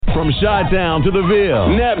From Chi-Town to the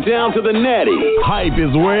Ville, Naptown to the Natty, hype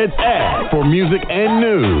is where it's at for music and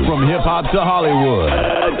news. From hip-hop to Hollywood.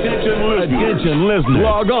 Attention listeners.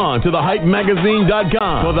 Log on to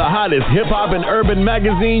thehypemagazine.com for the hottest hip-hop and urban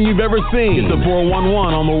magazine you've ever seen. Get the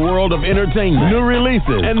 411 on the world of entertainment, new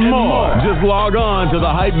releases, and more. Just log on to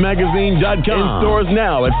thehypemagazine.com. In stores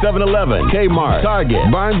now at 7-Eleven, Kmart,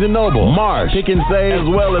 Target, Barnes & Noble, Marsh, Pick and Save, as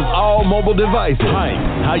well as all mobile devices. Hype,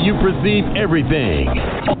 how you perceive everything.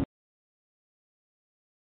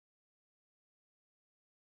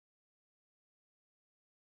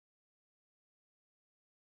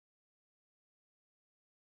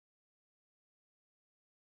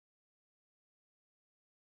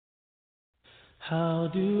 How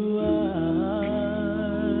do I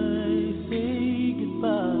say goodbye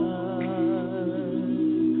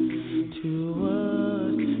to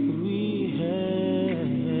what we had?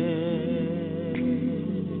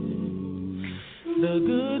 The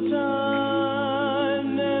good time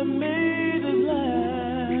that made us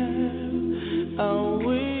laugh, I'll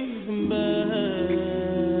wait back.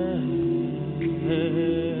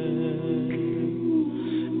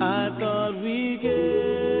 I thought we could.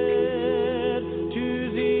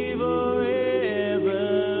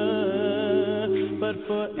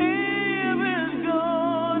 Forever's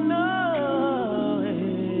gone away.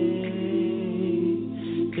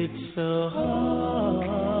 It's so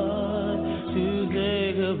hard to say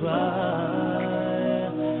goodbye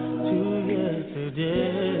to yesterday.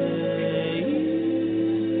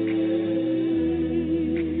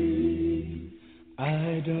 I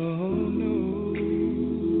don't know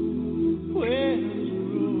where this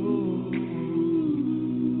road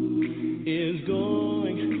is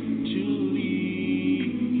going to lead.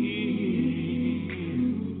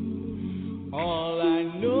 All I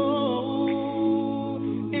know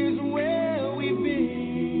is where we've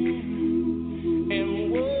been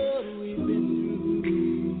and what we've been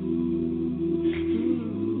through.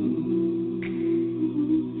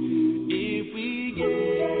 If we get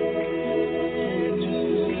to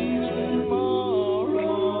see tomorrow,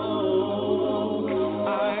 I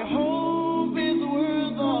hope it's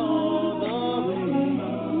worth all the pain.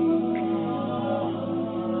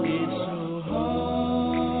 It's so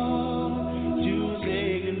hard to say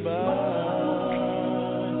goodbye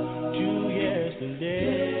to yesterday.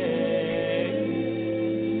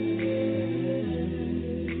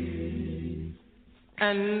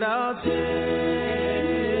 And I'll take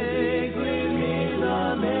with me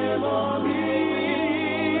the memory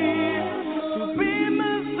to be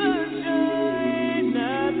my sunshine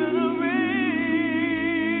after the rain.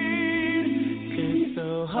 It's so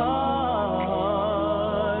hard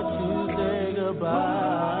to say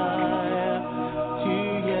goodbye to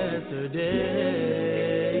yesterday.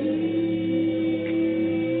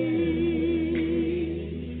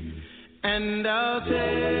 And I'll take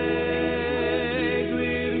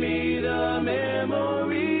with me the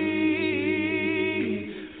memory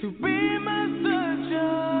to be my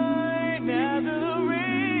sunshine after the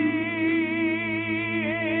rain.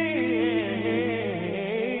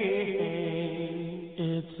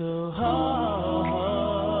 It's so hard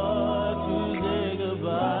to say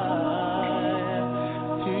goodbye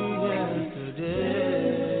to yesterday.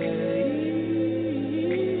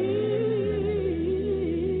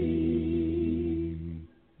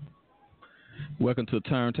 Welcome to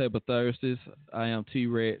Turntable Thursdays. I am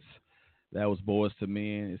Recx. That was Boys to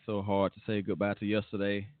Men. It's so hard to say goodbye to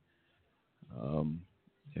yesterday.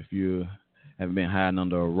 If you haven't been hiding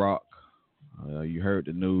under a rock, you heard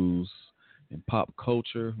the news in pop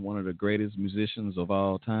culture. One of the greatest musicians of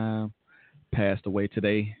all time passed away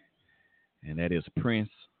today, and that is Prince.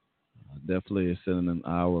 Definitely sending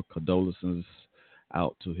our condolences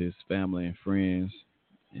out to his family and friends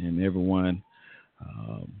and everyone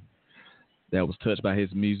that was touched by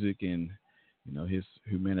his music and, you know, his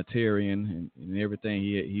humanitarian and everything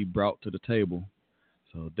he brought to the table.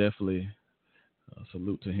 So definitely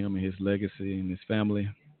salute to him and his legacy and his family.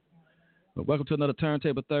 But welcome to another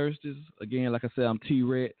Turntable Thursdays. Again, like I said, I'm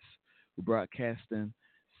Recx. We're broadcasting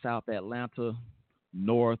South Atlanta,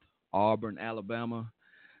 North Auburn, Alabama.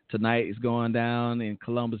 Tonight is going down in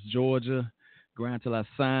Columbus, Georgia. Grind Till I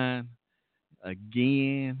Sign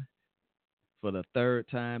again for the third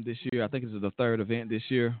time this year. I think this is the third event this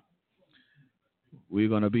year. We're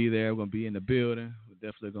going to be there. We're going to be in the building. We're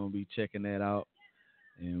definitely going to be checking that out.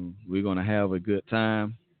 And we're going to have a good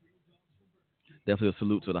time. Definitely a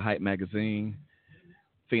salute to the Hype Magazine,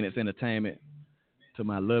 Phoenix Entertainment, to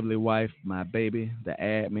my lovely wife, my baby, the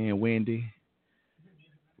admin, Wendy.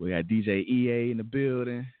 We got DJ EA in the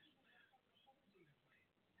building.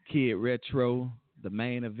 Kid Retro, the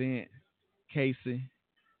main event, Casey.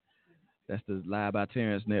 That's the Live by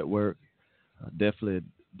Terrence Network.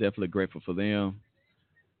 Definitely grateful for them.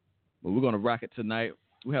 But we're going to rock it tonight.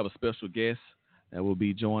 We have a special guest that will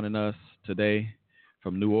be joining us today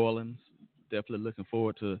from New Orleans. Definitely looking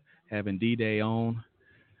forward to having D-Day on.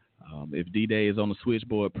 If D-Day is on the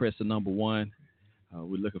switchboard, press the number 1.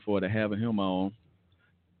 We're looking forward to having him on.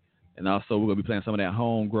 And also, we're going to be playing some of that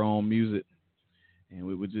homegrown music. And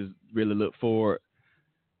we would just really look forward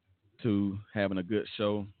to having a good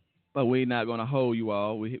show. But we're not going to hold you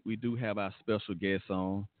all. We do have our special guest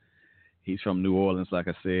on. He's from New Orleans, like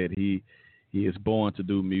I said. He is born to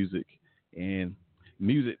do music. And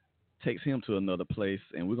music takes him to another place.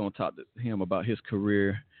 And we're going to talk to him about his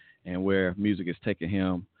career and where music is taking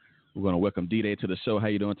him. We're going to welcome D-Day to the show. How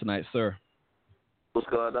you doing tonight, sir? What's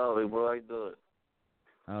going on, bro? How you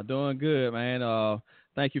doing? Doing good, man.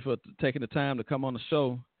 Thank you for taking the time to come on the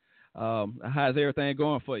show. How's everything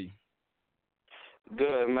going for you?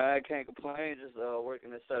 Good, man. I can't complain. Just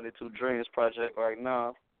working the 72 Dreams project right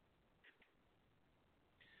now.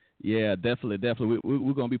 Yeah, definitely.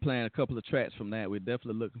 We're going to be playing a couple of tracks from that. We're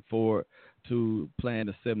definitely looking forward to playing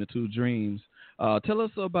the 72 Dreams. Tell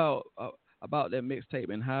us about that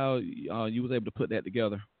mixtape and how you was able to put that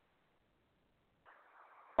together.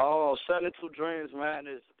 Oh, 72 Dreams, man,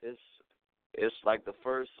 it's like the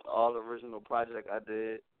first all original project I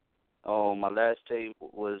did. My last tape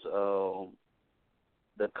was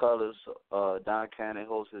The Colors. Don Cannon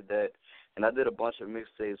hosted that, and I did a bunch of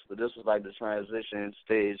mixtapes. But this was like the transition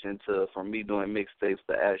stage from me doing mixtapes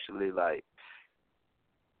to actually like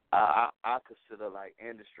I consider like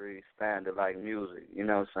industry standard like music. You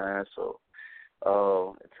know what I'm saying?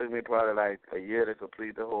 So it took me probably like a year to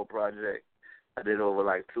complete the whole project. I did over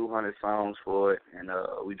like 200 songs for it, and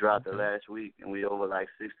we dropped it last week, and we over like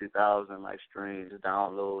 60,000 like streams,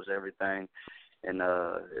 downloads, everything, and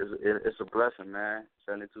it's a blessing, man.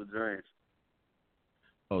 72 Dreams.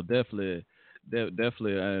 Oh, definitely,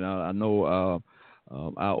 and I know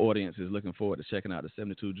our audience is looking forward to checking out the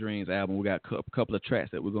 72 Dreams album. We got a couple of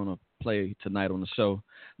tracks that we're gonna play tonight on the show.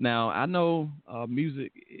 Now, I know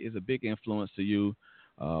music is a big influence to you.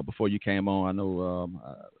 Before you came on, I know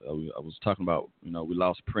I was talking about, we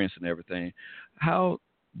lost Prince and everything. How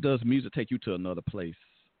does music take you to another place?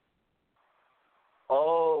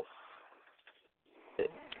 Oh,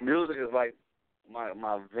 music is like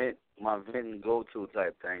my vent and go-to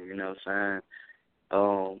type thing, you know what I'm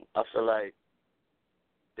saying? I feel like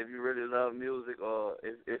if you really love music or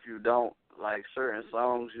if you don't, like certain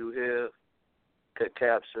songs you hear could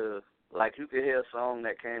capture. Like, you could hear a song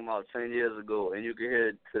that came out 10 years ago, and you can hear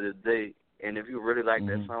it to this day. And if you really like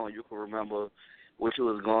that song, you can remember what you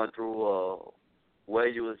was going through or where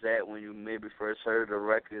you was at when you maybe first heard the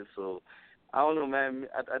record. So, I don't know, man.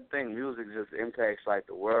 I think music just impacts, like,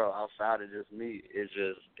 the world outside of just me.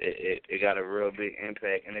 It got a real big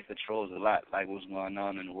impact, and it controls a lot, like what's going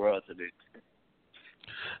on in the world today.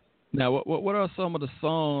 Now, what are some of the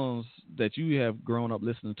songs that you have grown up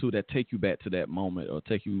listening to that take you back to that moment or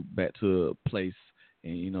take you back to a place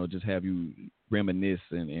and, just have you reminisce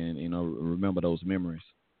and remember those memories?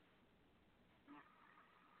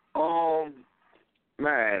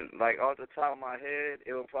 Man, like off the top of my head,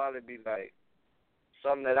 it would probably be like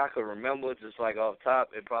something that I could remember just like off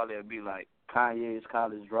top. It probably would be like Kanye's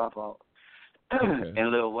College Dropout. Okay.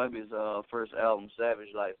 And Lil Webby's first album, Savage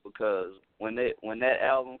Life, because when that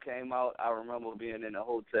album came out, I remember being in a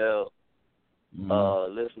hotel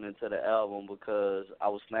listening to the album because I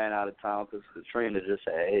was staying out of town because Katrina just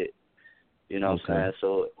had hit. You know what I'm saying?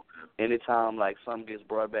 So anytime, like, something gets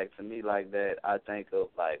brought back to me like that, I think of,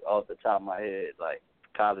 like, off the top of my head, like,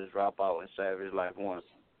 College Dropout and Savage Life 1.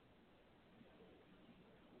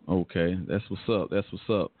 Okay, that's what's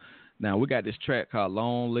up. Now, we got this track called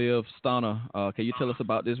Long Live Stunner. Can you tell us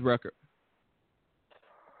about this record?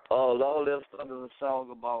 Long Live Stunner is a song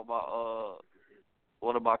about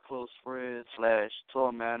one of my close friends /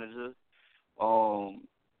 tour manager.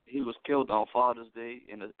 He was killed on Father's Day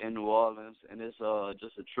in New Orleans, and it's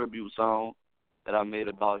just a tribute song that I made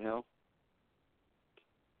about him.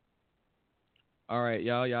 All right,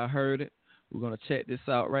 y'all heard it. We're going to check this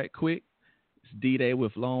out right quick. It's D-Day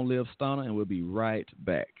with Long Live Stunner, and we'll be right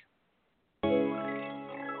back.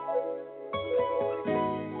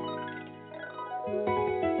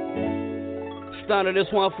 Stunner,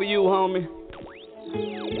 this one for you, homie.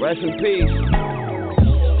 Rest in peace.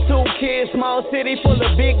 2 kids, small city full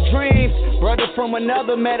of big dreams. Brother from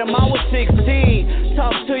another, met him, I was 16.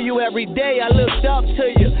 Talk to you every day, I looked up to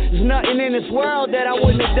you. There's nothing in this world that I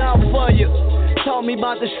wouldn't have done for you. Told me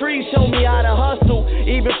about the streets, showed me how to hustle.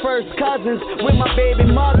 Even first cousins with my baby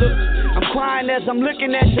mother. I'm crying as I'm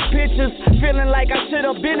looking at your pictures, feeling like I should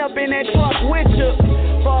have been up in that truck with you.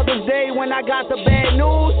 Father's Day when I got the bad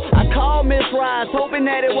news, I called Miss Rice, hoping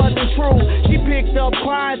that it wasn't true. She picked up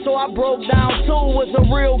crying, so I broke down too. Was a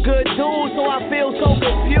real good dude, so I feel so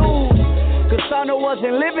confused. Cause Stunner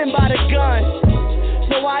wasn't living by the gun,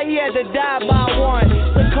 so why he had to die by one?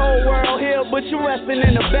 It's a cold world here, but you resting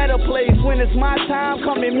in a better place. When it's my time,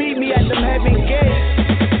 come and meet me at them heaven gates.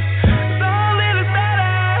 Long live the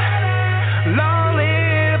better, long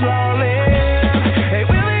live, long live. Hey,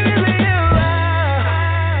 we live in the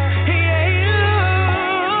yeah, you.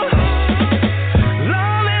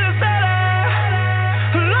 Long live the better,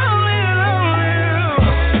 long live, long live.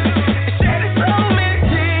 Shed so many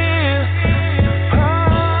tears.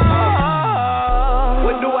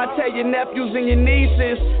 What do I tell your nephews and your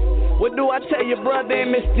nieces? What do I tell your brother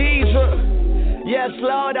and Miss Deidre? Yes,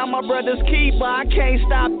 Lord, I'm my brother's keeper. I can't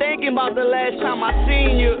stop thinking about the last time I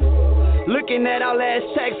seen you. Looking at our last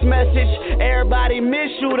text message, everybody miss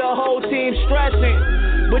you, the whole team stressing.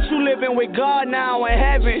 But you living with God now in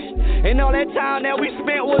heaven, and all that time that we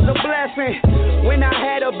spent was a blessing. When I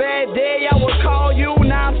had a bad day, I would call you.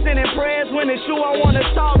 Now I'm sending prayers when it's you I wanna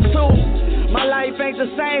talk to. My life ain't the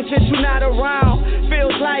same since you not around.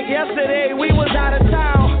 Feels like yesterday we was out of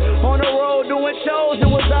town. On the road doing shows, it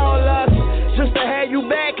was all us. Just to have you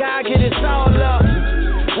back, I get it all up.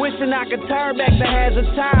 Wishing I could turn back the hands of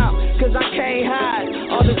time, cause I can't hide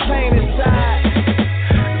all the pain inside.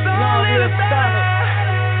 Long live the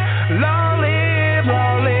Stunner, long live,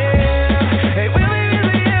 long live. Hey, we live in the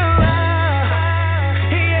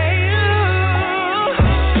yeah, you.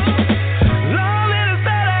 Long live the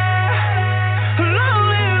Stunner, long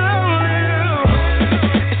live, long live.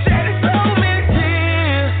 Shedding so many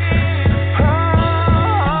tears.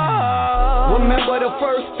 Remember the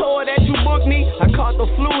first tour that you booked me? I caught the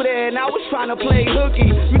flu there and I was trying to play hooky.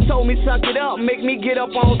 You told me suck it up, make me get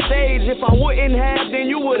up on stage. If I wouldn't have, then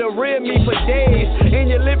you would've read me for days. In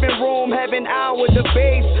your living room having hour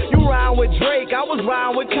debates. You rhyme with Drake, I was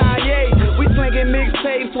rhyme with Kanye. We slinging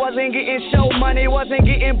mixtapes, wasn't getting show money, wasn't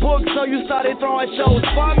getting booked, so you started throwing shows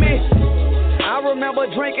for me. I remember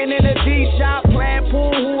drinking in the D-shop, playing pool,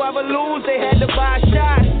 whoever lose, they had to buy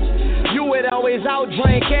shots. You would always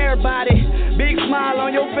outdrink everybody. Big smile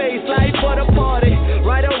on your face, like for the party.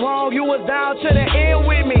 Right or wrong, you was down to the end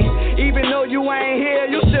with me. Even though you ain't here,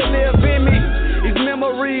 you still live in me. These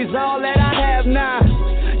memories, all that I have now.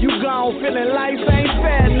 You gone, feeling life ain't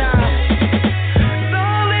fair now.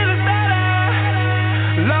 Long live the better,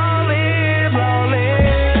 long live, long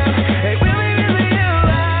live. Hey, we live in the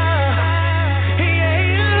yeah,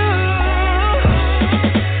 you.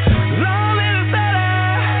 Long live the better,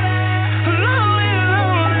 long live,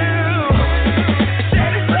 long live.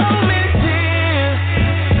 Shedding so many tears.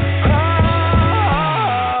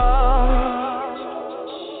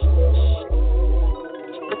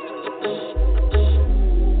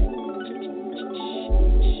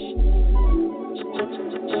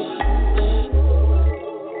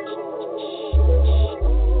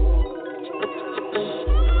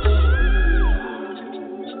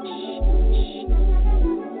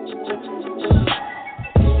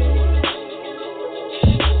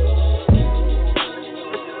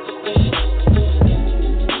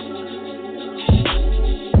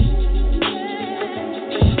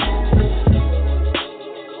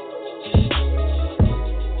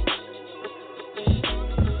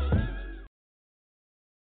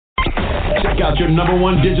 Check out your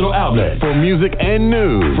 #1 digital outlet for music and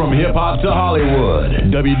news from hip hop to Hollywood.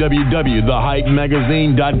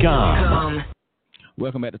 www.thehypemagazine.com.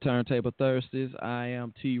 Welcome back to Turntable Thursdays. I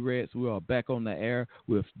am T-Recx. We are back on the air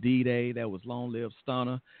with D-Day. That was Long Live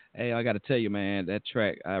Stunner. Hey, I got to tell you, man, that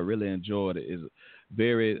track, I really enjoyed it. It's a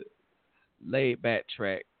very laid-back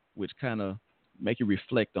track, which kind of make you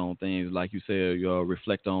reflect on things. Like you said, you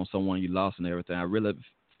reflect on someone you lost and everything. I really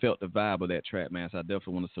felt the vibe of that track, man, so I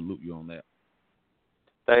definitely want to salute you on that.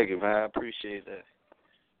 Thank you, man. I appreciate that.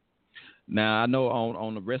 Now, I know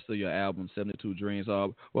on the rest of your album, 72 Dreams,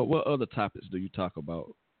 what other topics do you talk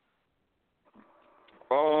about?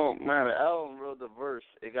 Oh, man, the album real diverse.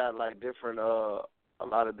 It got, like, different, a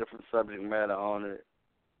lot of different subject matter on it.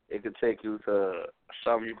 It could take you to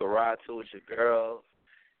something you could ride to with your girls.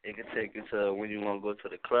 It could take you to when you want to go to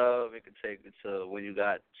the club. It could take you to when you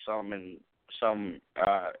got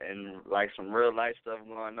and like some real life stuff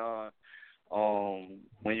going on.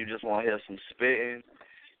 When you just want to hear some spitting.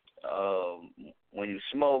 When you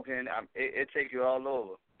smoking, it take you all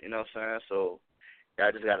over. You know what I'm saying? So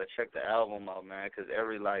I just gotta check the album out, man, because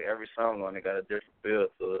every song on it got a different feel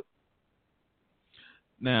to it.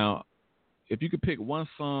 Now, if you could pick one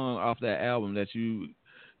song off that album that you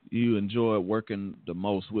you enjoy working the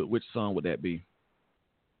most? Which song would that be?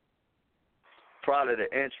 Probably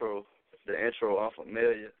the intro. The intro,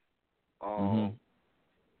 Unfamiliar.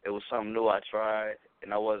 It was something new I tried,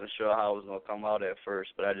 and I wasn't sure how it was gonna come out at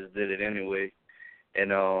first, but I just did it anyway,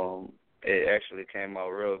 and it actually came out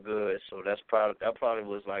real good. So that probably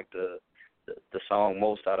was like the song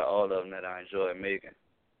most out of all of them that I enjoyed making,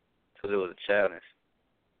 because it was a challenge.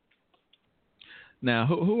 Now,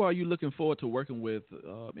 who are you looking forward to working with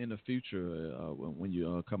in the future when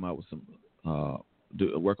you come out with some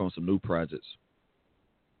work on some new projects?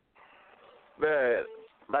 Man,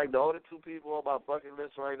 like the only two people on my bucket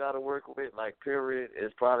list right now to work with, like period,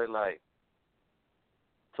 is probably like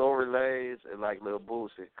Tory Lanez and like Lil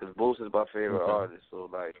Boosie, because Boosie's my favorite artist. So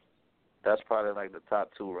like that's probably like the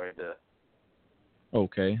top two right there.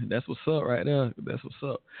 Okay, that's what's up right there. That's what's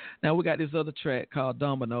up. Now we got this other track called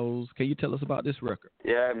Dominoes. Can you tell us about this record?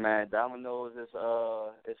 Yeah, man, Dominoes is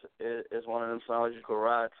it's one of them songs you can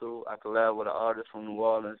ride to. I collab with an artist from New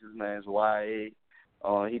Orleans. His name's YA.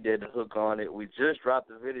 He did the hook on it. We just dropped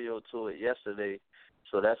the video to it yesterday,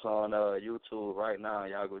 so that's on YouTube right now.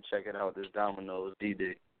 Y'all go check it out. This Dominoes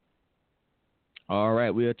D-Day. All right,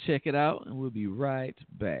 we'll check it out, and we'll be right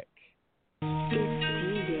back.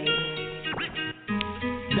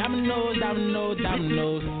 Dominoes, dominoes,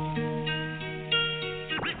 dominoes.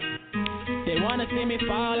 They wanna see me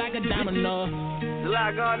fall like a domino. There's a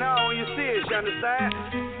lot going on when you see it, you understand?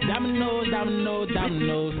 Dominoes, dominoes,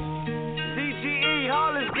 dominoes. CGE,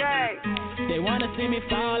 Hollis Gang. They wanna see me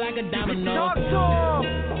fall like a domino. Talk to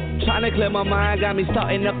 'em. Trying to clear my mind, got me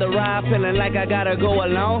starting up the ride, feeling like I gotta go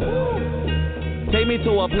alone. Take me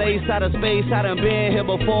to a place out of space, I done been here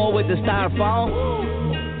before with the styrofoam.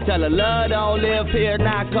 Tell her love don't live here,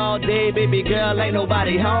 knock all day, baby girl, ain't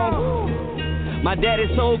nobody home. My daddy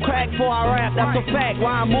sold crack before I rap, that's a fact,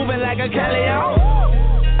 why I'm moving like a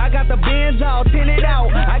Callion. I got the Benz all tinted out,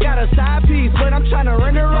 I got a side piece, but I'm trying to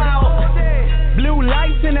rent her out. Blue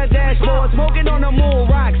lights in the dashboard, smoking on the moon,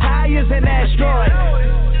 rocks high as an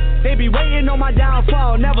asteroid. They be waiting on my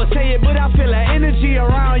downfall, never say it, but I feel the energy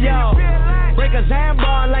around y'all. Break a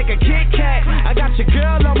Zambar like a Kit Kat. I got your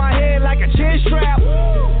girl on my head like a chin strap.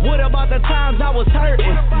 What about the times I was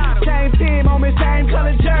hurting? Same team on me, same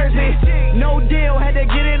color jersey. No deal, had to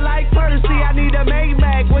get it like Percy. I need a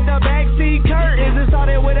Maybach with the backseat curtains. It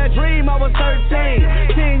started with a dream, I was 13.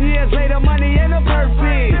 10 years later, money in a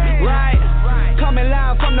perfect. Right, coming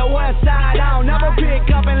live from the west side. I don't never pick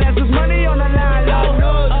up unless there's money on the line. Lord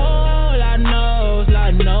knows. Oh, Lord knows,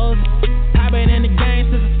 Lord knows. I've been in the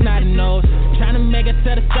game since a snotty nose. Tryna make it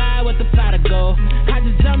to the side with the pot of gold. I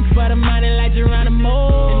just jumped for the money like Geronimo.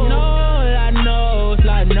 And Lord knows,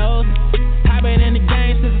 Lord knows. I've been in the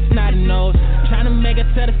game since a snotty nose. Tryna make it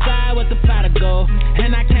to the side with the pot of gold.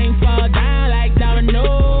 And I can't fall down like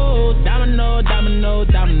dominoes. Domino, domino,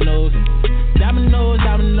 dominoes. Dominoes,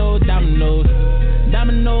 dominoes, dominoes.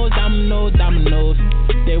 Dominoes, dominoes, dominoes.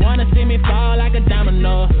 They wanna see me fall like a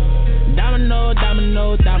domino. Domino,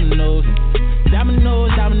 domino, dominoes.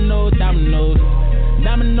 Dominoes, dominoes, dominoes.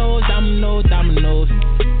 Dominoes, dominoes, dominoes.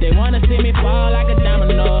 They wanna see me fall like a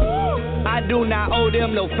domino. I do not owe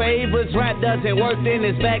them no favors. Rap doesn't work, then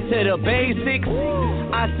it's back to the basics.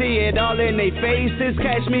 I see it all in their faces.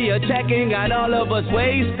 Cash me a check and got all of us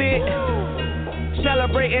wasted.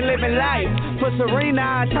 Celebrating living life. For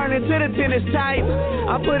Serena, I turn into the tennis type.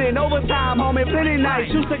 I put in overtime, homie, plenty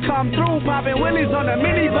nights. Used to come through, popping willies on a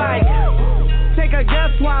mini bike. Take a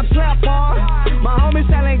guess why I'm slept on. My homie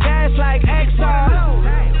selling gas like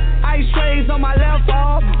Exxon. Ice trays on my left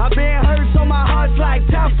arm. I've been hurt so my heart's like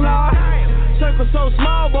Teflon. Circle so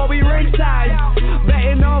small, boy, we ringside.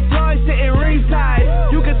 Betting on Floyd, sitting ringside.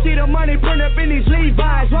 You can see the money print up in these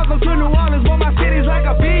Levi's. Welcome to New Orleans, but my city's like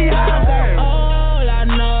a beehive. Oh, Lord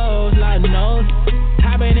knows, Lord knows.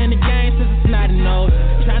 I've been in the game since a snotty nose.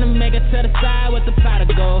 Tryna make it to the side with the pot of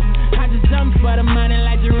gold. I just jumped for the money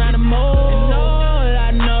like Geronimo. And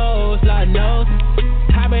Lord knows, Lord knows.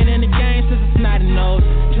 I've been in the game since a snotty nose.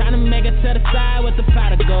 Tryna make it to the side with the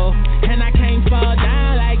pot of gold. And I can't fall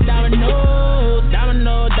down like dominoes.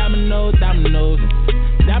 Domino, domino, dominoes.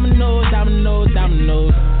 Dominoes, dominoes,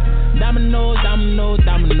 dominoes. Dominoes, dominoes,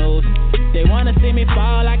 dominoes. They wanna see me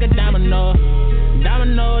fall like a domino.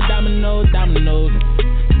 Domino, domino, dominoes.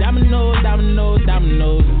 Dominoes, dominoes,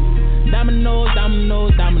 dominoes. Dominoes,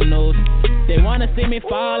 dominoes, dominoes. They wanna see me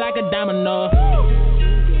fall like a domino.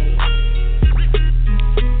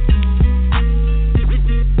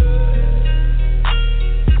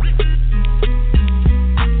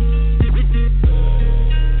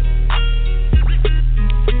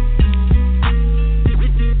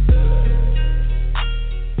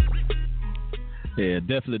 Yeah,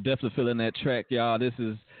 Definitely feeling that track, y'all. This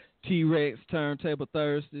is Recx Turntable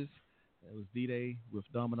Thursdays. That was D-Day with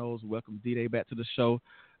Dominoes. Welcome D-Day back to the show.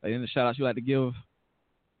 Any shout-outs you like to give?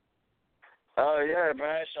 Yeah,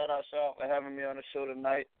 man. Shout out for having me on the show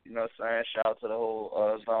tonight. You know what I'm saying? Shout out to the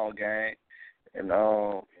whole Zone gang. And,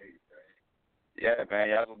 yeah, man,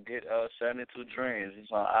 y'all go get 72 Dreams.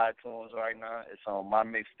 It's on iTunes right now. It's on My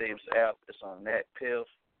Mixtapes app. It's on NetPiff.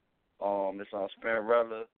 It's on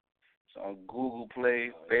Spinrilla. It's on Google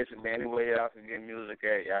Play. Basically, anywhere y'all can get music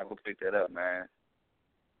at, y'all go pick that up, man.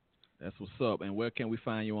 That's what's up. And where can we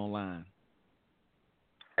find you online?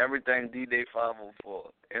 Everything D-Day 504.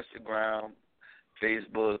 Instagram,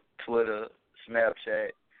 Facebook, Twitter, Snapchat.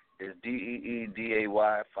 It's DEEDAY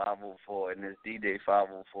 504, and it's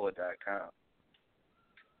dday504.com.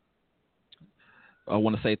 I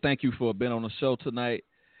want to say thank you for being on the show tonight,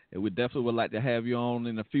 and we definitely would like to have you on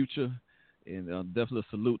in the future, and definitely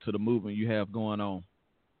salute to the movement you have going on.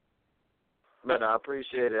 Man, I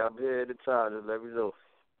appreciate it. I'm here at the time. Just let me know.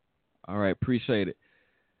 All right, appreciate it.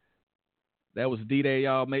 That was D-Day,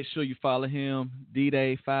 y'all. Make sure you follow him,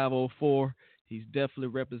 D-Day 504. He's definitely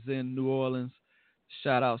representing New Orleans.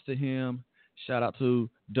 Shout outs to him. Shout out to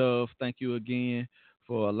Dove. Thank you again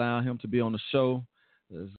for allowing him to be on the show.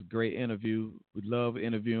 It was a great interview. We love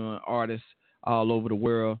interviewing artists all over the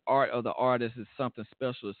world. Art of the artist is something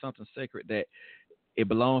special. It's something sacred that it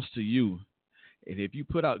belongs to you. And if you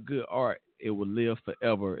put out good art, it will live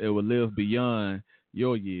forever. It will live beyond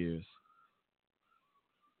your years.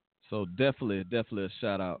 So definitely a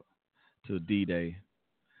shout out to D-Day.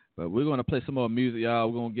 But we're going to play some more music, y'all.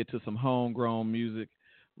 We're going to get to some homegrown music.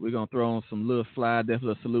 We're going to throw on some Lil Fly.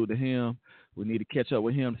 Definitely a salute to him. We need to catch up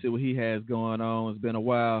with him to see what he has going on. It's been a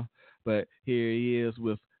while, but here he is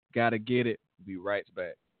with Gotta Get It. We'll be right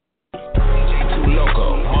back. DJ Too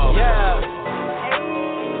Loco. Yeah.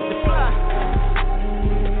 The Fly.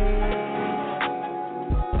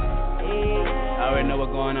 I already know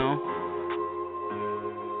what's going on.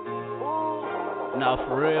 No,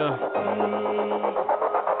 for real.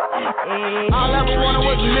 All I ever wanted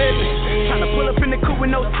was a nigga. Tryna pull up in the coupe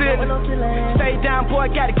with no ceiling. Stay down, boy,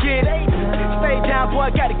 gotta get it. Stay down,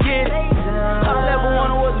 boy, gotta get it. All I ever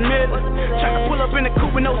wanted was a nigga. Tryna pull up in the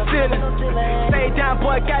coupe with no ceiling. Stay down,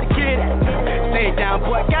 boy, gotta get it. Stay down,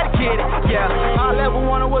 boy, gotta get it. Yeah, all I ever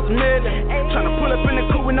wanted was a nigga. Tryna pull up in the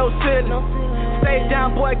coupe with no ceiling. Stay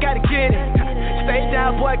down, boy, gotta get it. Stay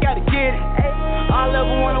down, boy, gotta get it. All I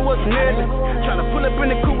ever wanted was a nigga. Tryna pull up in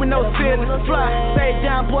the coupe with no ceiling. Fly, stay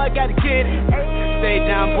down, boy, gotta get it. Stay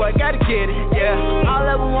down, boy, gotta get it. Yeah, all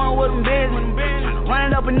I ever wanted was a business.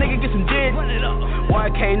 Run it up a nigga, get some digits. Boy,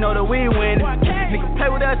 I can't know that we winning. Nigga play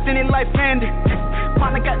with us and it life ending.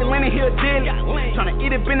 Partner got the linen, he a dealer. Tryna eat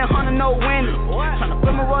it, been 100, no winning. Tryna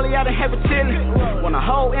put my rollie out and have it chillin'. Want a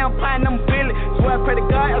whole empire and I'm billion. Swear I pray to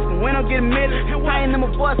God, else can win or get a million. I ain't in my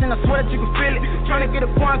voice and I swear that you can feel it. Tryna get a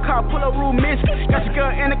foreign car, pull up rule mission. Got your girl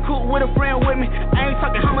in the coupe with a friend with me. I ain't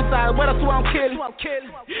talking homicide, but that's who I'm killing.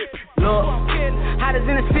 Look, hottest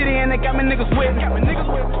in the city and they got my niggas with me.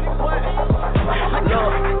 Look,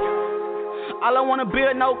 all I wanna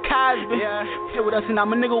build no Cosby. Play with us and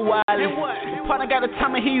I'm a nigga wildin'. Partner got the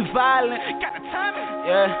time and he's violent. Got the timing?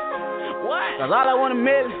 Yeah. What? That's all I wanna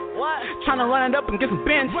miss. What? Tryna run it up and get some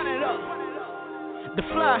bench. Run it up. The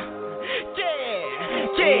Fly.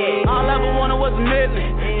 Yeah. All I ever wanted was a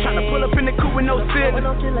million. Tryna pull up in the coupe with no ceiling.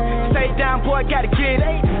 Stay down, boy, gotta get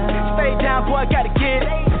it. Stay down, boy, gotta get it.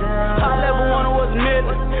 All I ever wanted was a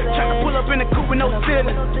million. Tryna pull up in the coupe with no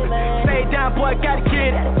ceiling. Stay down, boy, gotta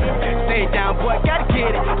get it. Stay down, boy, gotta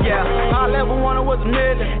get it. Yeah. All I ever wanted was a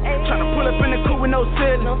million. Tryna pull up in the coupe with no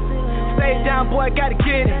ceiling. Stay down, boy, gotta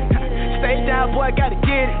get it. Stay down, boy, gotta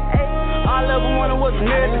get it. All I ever wanted was a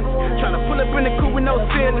nigga. Tryna pull up in the coupe with no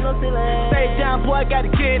ceiling. Stay down, boy, gotta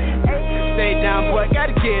get it. Stay down, boy,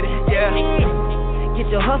 gotta get it. Yeah. Get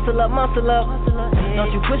your hustle up, muscle up.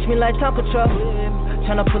 Don't you push me like Tonka truck.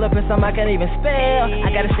 Tryna pull up in something I can't even spell. I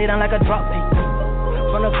gotta stay down like a drop kick.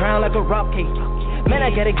 From the ground like a rock cake. Man,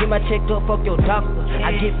 I gotta get my check up, fuck your doctor.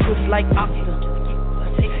 I get pushed like Oxford.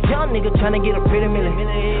 Young nigga tryna get a pretty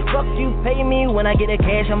million. Fuck you, pay me when I get that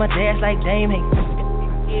cash on my dash like Dame. Hey.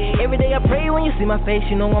 Every day I pray when you see my face,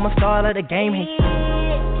 you know I'm a star of the game. Hey.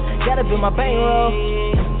 Gotta build my bankroll.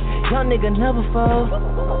 Young nigga never fall.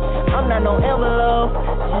 I'm not no envelope.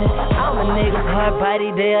 I'm a nigga's hard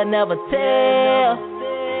body, they'll never tell.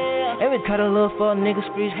 Every cut a little for a nigga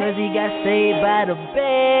screech cause he got saved by the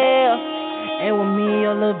bell. And with me,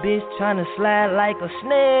 your little bitch tryna slide like a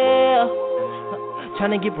snail.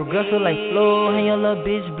 Tryna get progressive like flow. And your little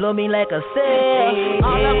bitch blow me like a cell.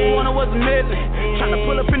 All I ever wanted was a million. Tryna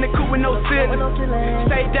pull up in the coupe with no ceiling.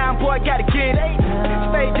 Stay down, boy, gotta get it.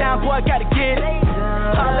 Stay down, boy, gotta get it.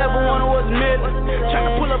 All I ever wanted was a million.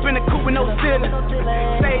 Tryna pull up in the coupe with no ceiling.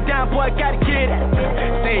 Stay down, boy, gotta get it.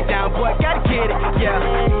 Stay down, boy, gotta get it. Yeah.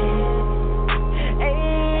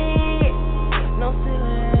 Hey, no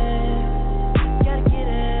ceiling. Gotta get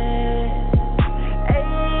it. Hey,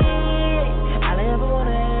 all I ever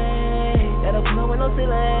wanted. That'll come with no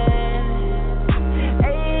ceiling.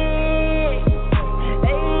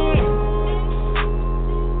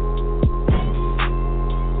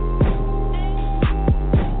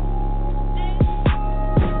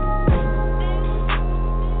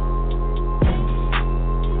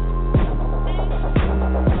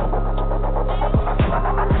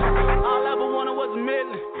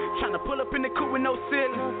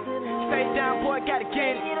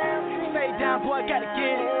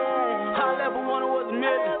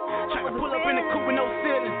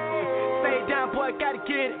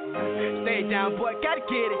 Boy, gotta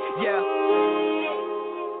get it, yeah.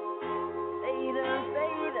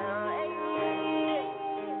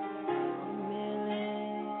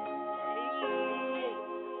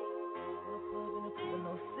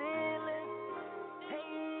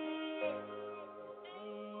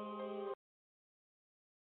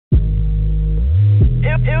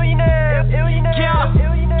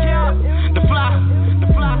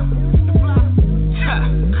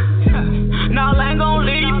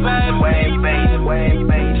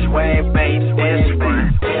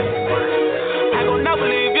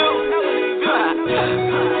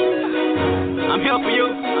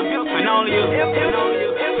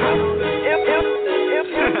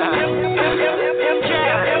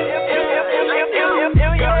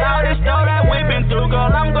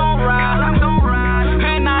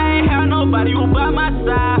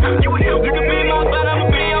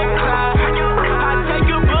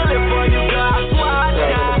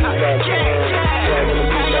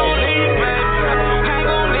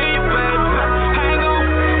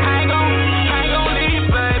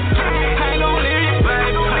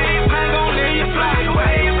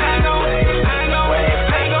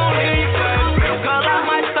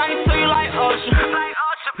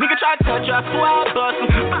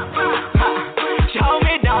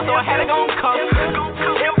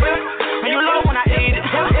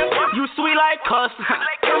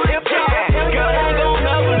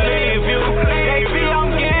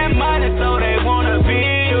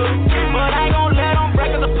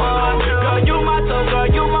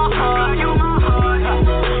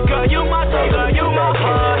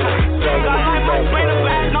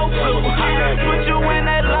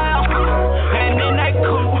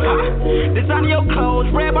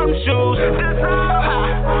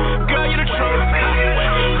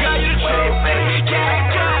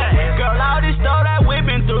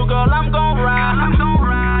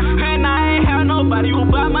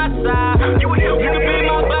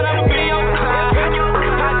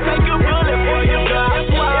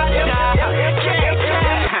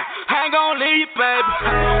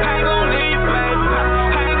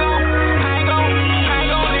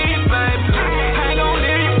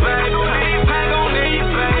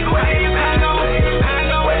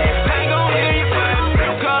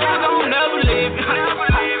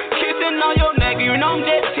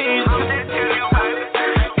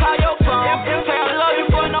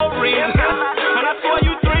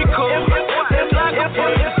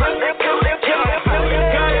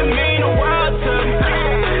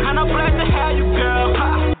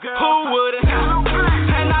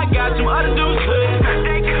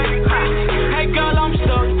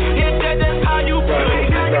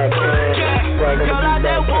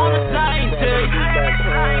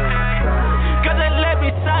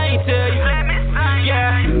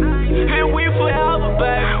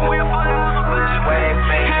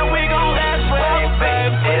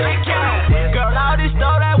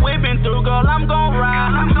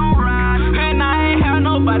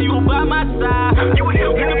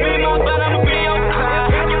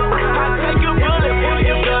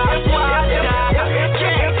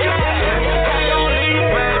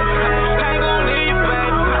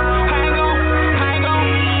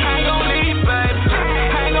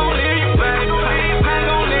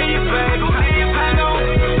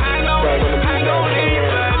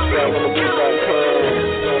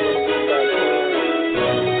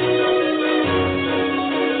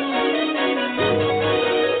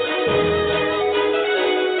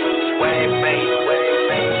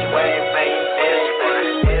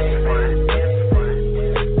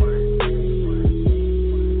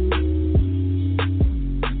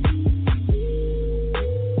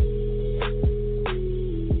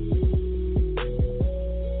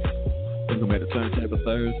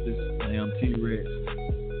 Thursdays. I am T-Rex.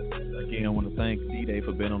 Again, I want to thank D-Day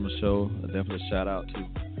for being on the show. Definitely a shout out to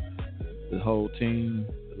the whole team,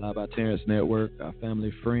 the Live by Terrence Network, our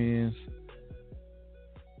family, friends,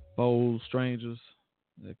 foes, strangers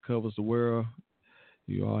that covers the world.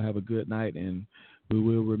 You all have a good night, and we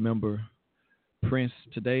will remember Prince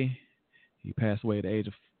today. He passed away at the age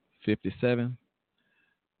of 57.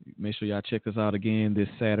 Make sure y'all check us out again this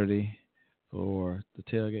Saturday for the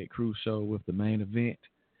Tailgate Cruise Show with the main event,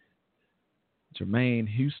 Jermaine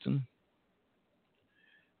Houston.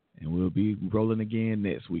 And we'll be rolling again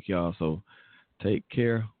next week, y'all. So take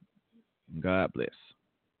care, and God bless.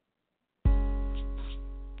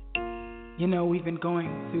 You know, we've been going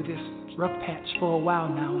through this rough patch for a while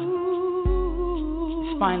now, and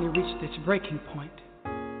it's finally reached its breaking point.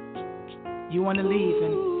 You want to leave,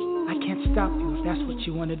 and I can't stop you if that's what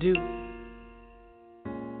you want to do.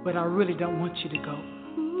 But I really don't want you to go.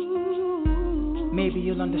 Maybe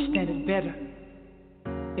you'll understand it better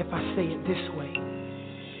if I say it this way.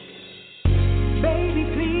 Baby,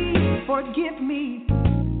 please forgive me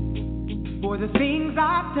for the things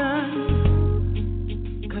I've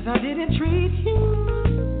done, 'cause I didn't treat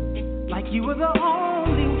you like you were the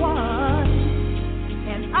only one.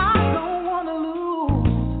 And I don't want to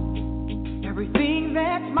lose everything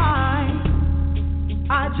that's mine.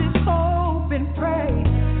 I just hope and pray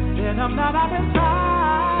that I'm not out of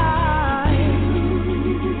time.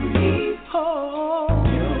 Oh,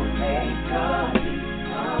 you make us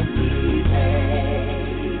easy.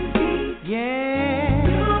 Yeah.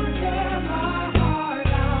 You tear my heart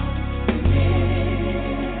out.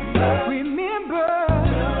 Remember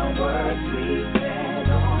the words we said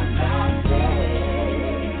on that day.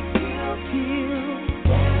 Till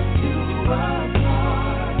death do us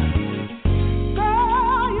part.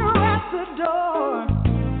 Girl, you're at the door,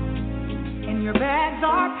 and your bags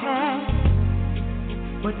are packed.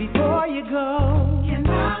 But before you go, can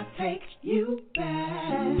I take you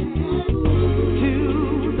back to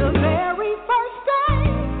the very first day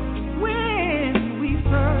when we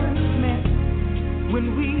first met, when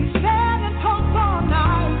we sat and talked all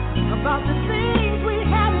night about the things we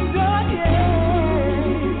hadn't done yet.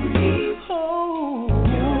 Oh,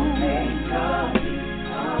 you make us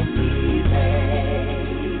easy.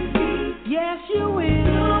 Yes, you will.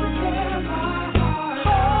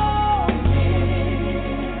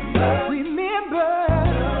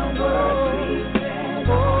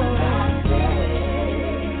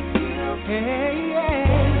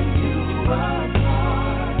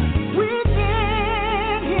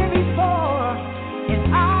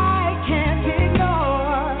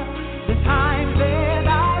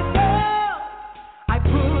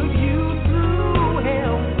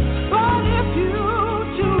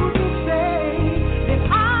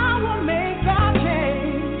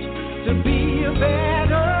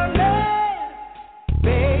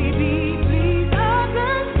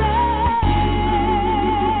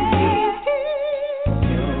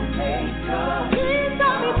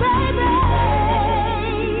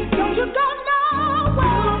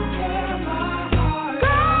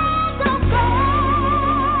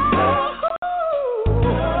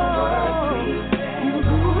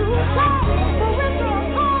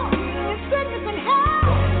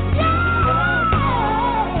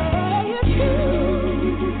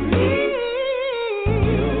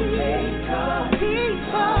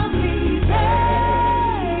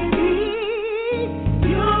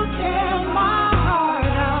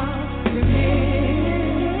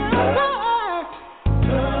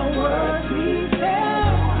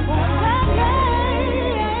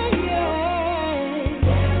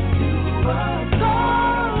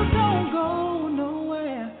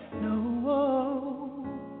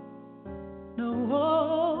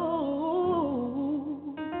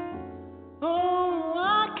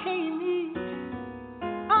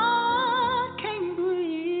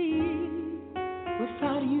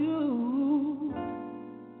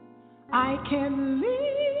 I can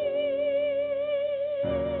leave.